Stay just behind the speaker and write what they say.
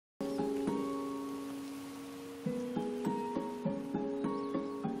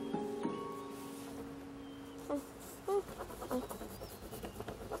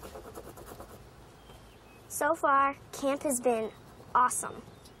So far, camp has been awesome.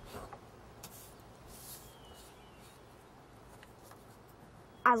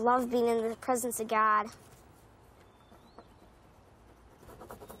 I love being in the presence of God.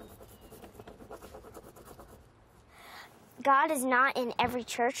 God is not in every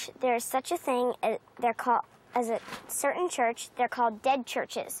church. There is such a thing as a certain church. They're called dead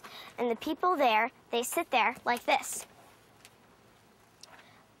churches. And the people there, they sit there like this.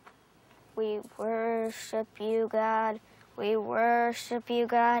 We worship you, God. We worship you,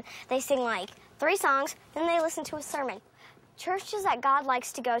 God. They sing like 3 songs, then they listen to a sermon. Churches that God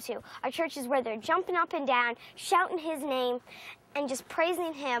likes to go to are churches where they're jumping up and down, shouting his name, and just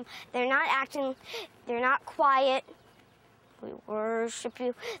praising him. They're not quiet. We worship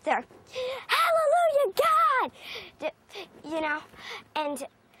you. They're, hallelujah, God! You know,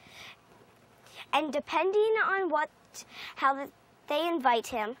 and depending on how they invite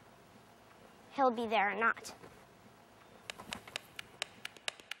him, he'll be there or not.